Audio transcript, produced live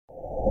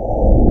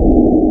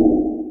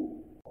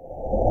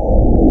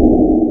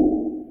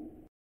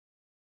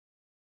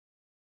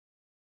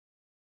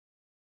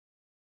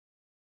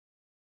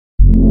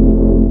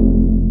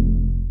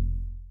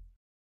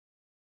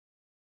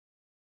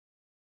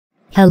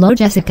Hello,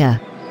 Jessica.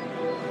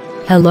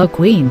 Hello,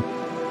 Queen.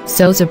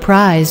 So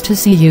surprised to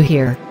see you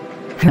here.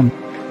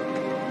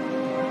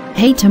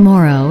 Hey,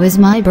 tomorrow is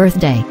my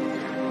birthday.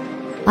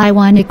 I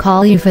want to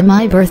call you for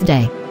my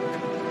birthday.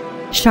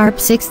 Sharp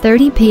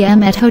 6:30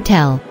 p.m. at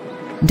hotel.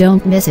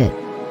 Don't miss it.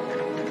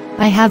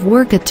 I have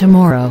work at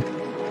tomorrow.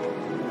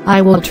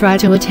 I will try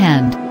to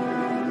attend.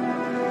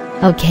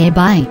 Okay,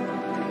 bye.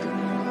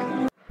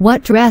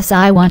 What dress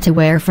I want to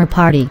wear for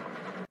party?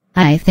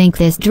 I think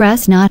this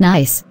dress not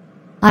nice.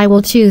 I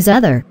will choose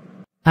other.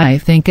 I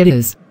think it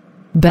is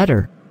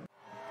better.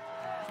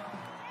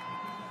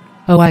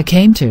 Oh, I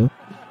came to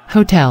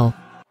hotel.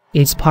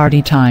 It's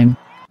party time.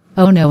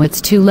 Oh no,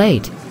 it's too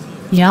late.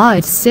 Yeah,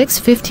 it's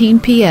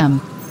 6:15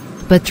 p.m.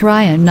 But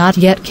Tryon not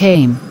yet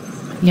came.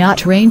 Yeah,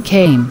 train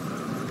came.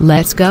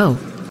 Let's go.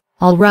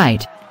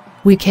 Alright.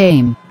 We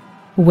came.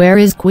 Where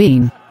is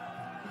Queen?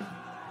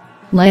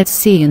 Let's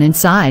see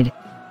inside.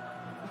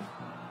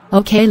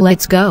 Okay,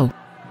 let's go.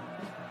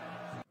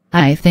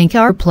 I think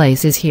our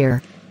place is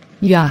here.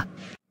 Yeah.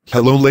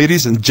 Hello,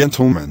 ladies and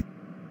gentlemen.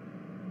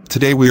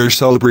 Today we are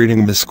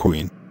celebrating Miss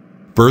Queen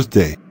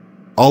birthday.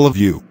 All of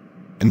you,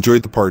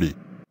 enjoyed the party.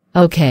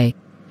 Okay.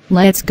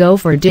 Let's go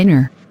for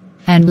dinner.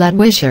 And let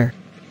wish her.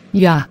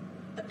 Yeah.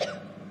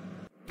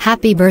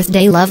 Happy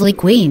birthday, lovely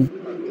Queen.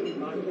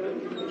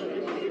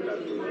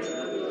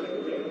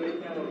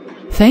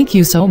 Thank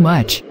you so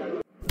much.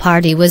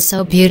 Party was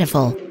so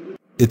beautiful.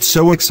 It's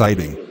so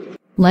exciting.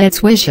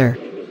 Let's wish her.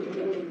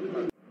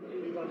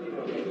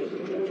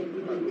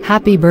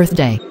 Happy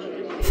birthday.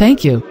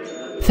 Thank you.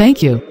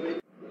 Thank you.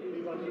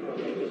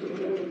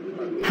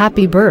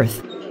 Happy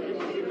birth.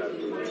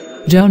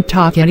 Don't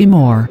talk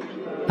anymore.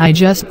 I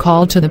just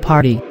called to the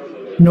party.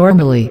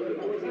 Normally.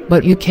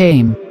 But you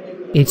came.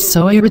 It's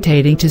so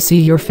irritating to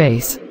see your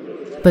face.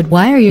 But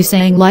why are you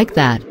saying like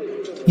that?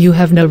 You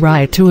have no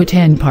right to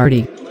attend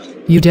party.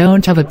 You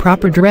don't have a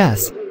proper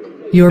dress.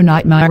 You're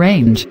not my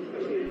range.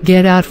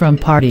 Get out from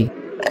party.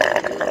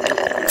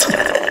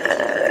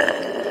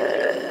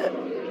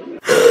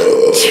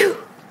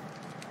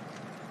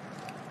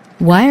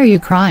 Why are you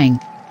crying?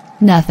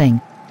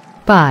 Nothing.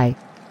 Bye.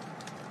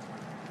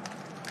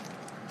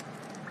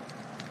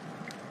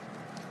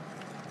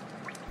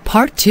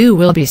 Part 2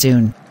 will be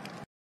soon.